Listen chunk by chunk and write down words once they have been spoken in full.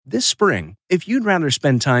This spring, if you'd rather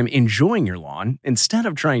spend time enjoying your lawn instead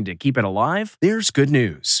of trying to keep it alive, there's good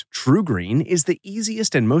news. TruGreen is the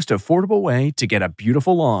easiest and most affordable way to get a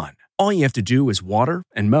beautiful lawn. All you have to do is water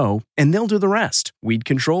and mow, and they'll do the rest. Weed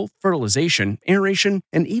control, fertilization, aeration,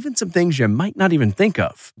 and even some things you might not even think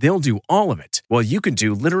of. They'll do all of it, while you can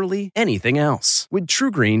do literally anything else. With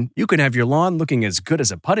TruGreen, you can have your lawn looking as good as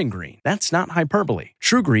a putting green. That's not hyperbole.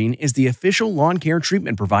 TruGreen is the official lawn care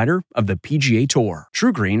treatment provider of the PGA Tour.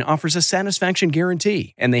 TruGreen offers a satisfaction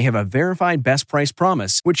guarantee, and they have a verified best price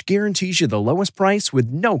promise, which guarantees you the lowest price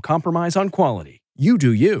with no compromise on quality. You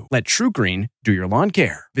do you. Let TruGreen do your lawn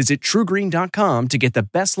care. Visit TruGreen.com to get the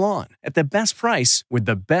best lawn at the best price with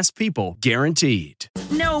the best people guaranteed.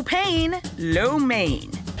 No pain, lo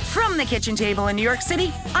mein. From the kitchen table in New York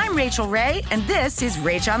City, I'm Rachel Ray, and this is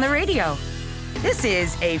Rach on the Radio. This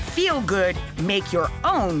is a feel-good,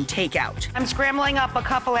 make-your-own takeout. I'm scrambling up a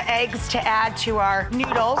couple of eggs to add to our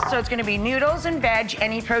noodles. So it's gonna be noodles and veg,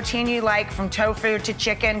 any protein you like, from tofu to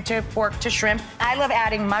chicken to pork to shrimp. I love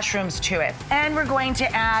adding mushrooms to it. And we're going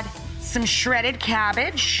to add some shredded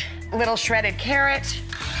cabbage, a little shredded carrot,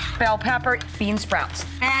 bell pepper, bean sprouts,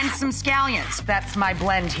 and some scallions. That's my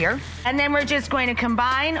blend here. And then we're just going to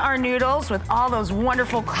combine our noodles with all those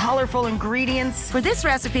wonderful, colorful ingredients. For this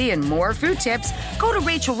recipe and more food tips, go to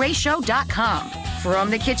RachelRayShow.com.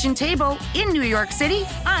 From the kitchen table in New York City,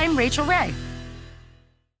 I'm Rachel Ray.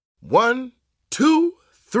 1, 2,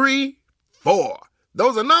 3, 4.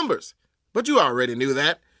 Those are numbers, but you already knew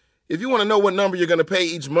that. If you want to know what number you're going to pay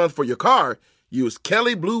each month for your car, use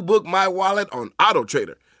Kelley Blue Book My Wallet on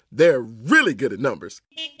AutoTrader. They're really good at numbers.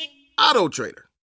 AutoTrader.